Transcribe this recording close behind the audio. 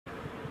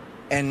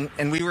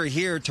And we were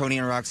here, Tony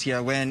and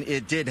Roxia, when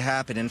it did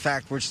happen. In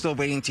fact, we're still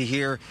waiting to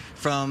hear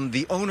from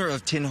the owner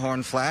of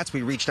Tinhorn Flats.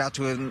 We reached out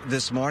to him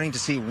this morning to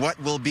see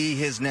what will be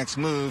his next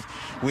move.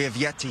 We have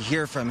yet to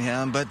hear from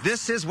him, but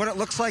this is what it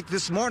looks like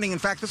this morning. In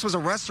fact, this was a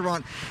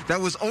restaurant that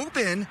was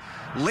open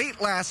late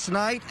last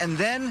night, and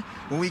then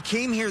when we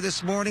came here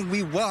this morning,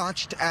 we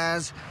watched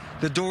as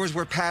the doors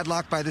were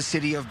padlocked by the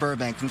city of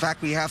Burbank. In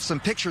fact, we have some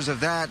pictures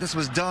of that. This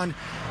was done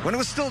when it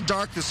was still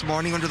dark this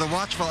morning under the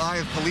watchful eye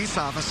of police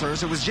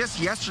officers. It was just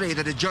yesterday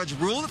that a judge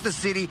ruled that the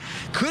city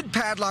could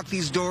padlock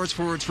these doors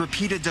for its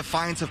repeated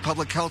defiance of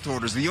public health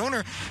orders. The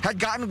owner had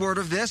gotten word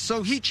of this,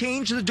 so he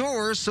changed the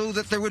doors so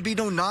that there would be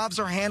no knobs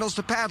or handles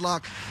to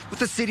padlock, but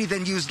the city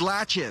then used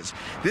latches.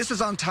 This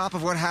is on top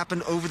of what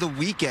happened over the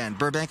weekend.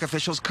 Burbank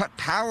officials cut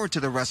power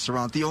to the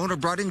restaurant. The owner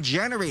brought in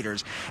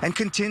generators and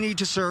continued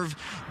to serve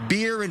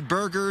beer and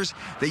burgers.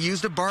 They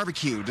used a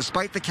barbecue.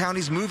 Despite the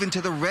county's move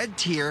into the red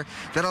tier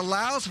that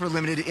allows for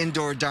limited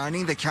indoor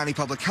dining, the county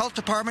public health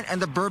department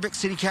and the Burbank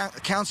City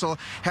Council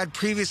had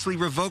previously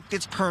revoked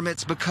its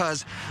permits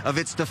because of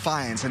its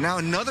defiance. And now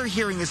another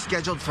hearing is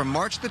scheduled for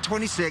March the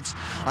 26th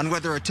on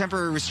whether a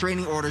temporary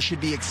restraining order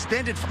should be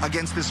extended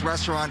against this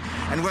restaurant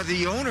and whether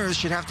the owners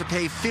should have to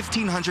pay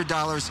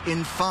 $1,500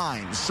 in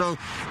fines. So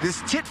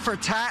this tit for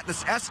tat,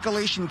 this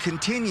escalation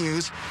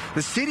continues.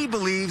 The city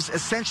believes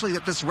essentially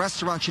that this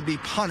restaurant should be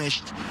punished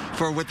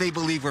for what they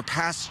believe were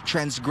past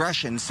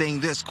transgressions, saying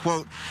this,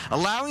 quote,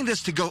 allowing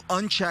this to go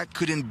unchecked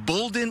could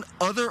embolden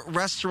other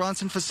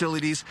restaurants and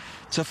facilities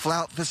to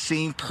flout the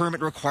same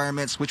permit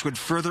requirements, which would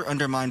further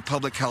undermine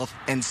public health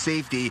and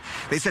safety.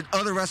 They said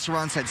other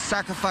restaurants had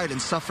sacrificed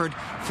and suffered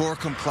for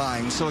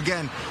complying. So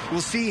again,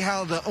 we'll see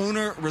how the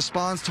owner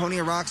responds. Tony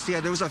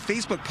Aroxia, there was a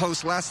Facebook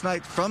post last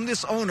night from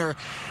this owner,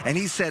 and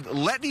he said,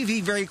 let me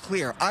be very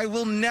clear. I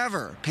will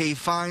never pay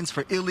fines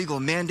for illegal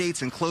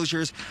mandates and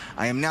closures.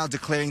 I am now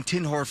declaring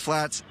Tinhorn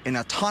Flats an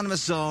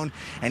autonomous zone,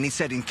 and he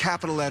said in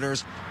capital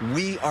letters,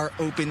 we are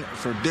open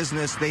for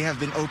business. They have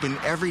been open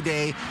every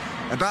day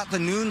about the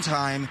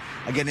noontime,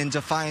 again in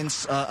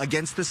defiance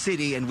against the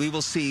city, and we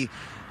will see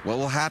what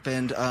will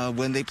happen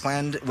when they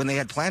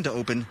had planned to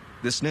open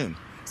this noon.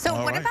 So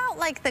what about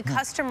like the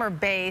customer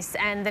base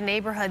and the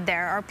neighborhood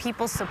there? Are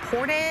people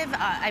supportive?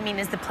 I mean,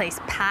 is the place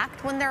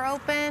packed when they're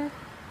open?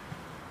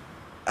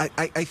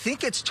 I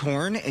think it's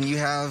torn, and you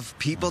have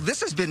people.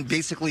 This has been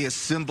basically a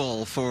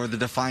symbol for the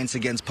defiance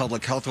against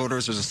public health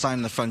orders. There's a sign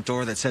on the front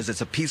door that says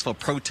it's a peaceful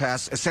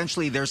protest.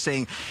 Essentially, they're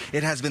saying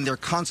it has been their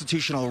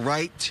constitutional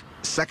right,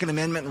 Second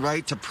Amendment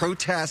right to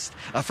protest,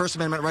 First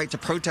Amendment right to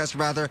protest,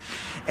 rather,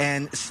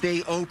 and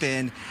stay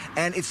open.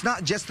 And it's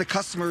not just the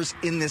customers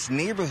in this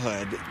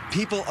neighborhood.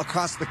 People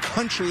across the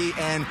country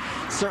and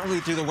certainly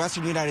through the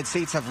Western United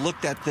States have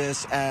looked at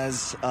this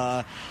as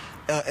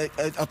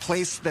a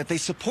place that they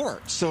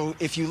support. So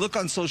if you look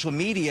on social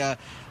media,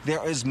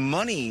 there is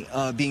money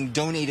being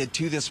donated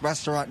to this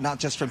restaurant, not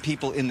just from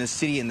people in this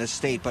city, in this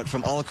state, but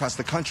from all across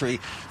the country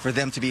for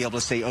them to be able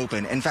to stay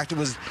open. In fact, it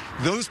was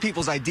those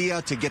people's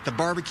idea to get the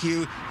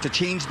barbecue, to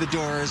change the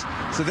doors,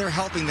 so they're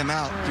helping them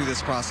out through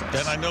this process.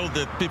 And I know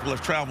that people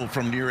have traveled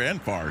from near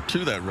and far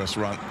to that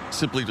restaurant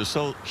simply to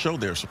show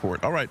their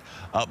support. All right,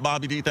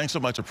 Bobby D, thanks so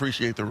much.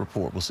 Appreciate the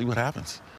report. We'll see what happens.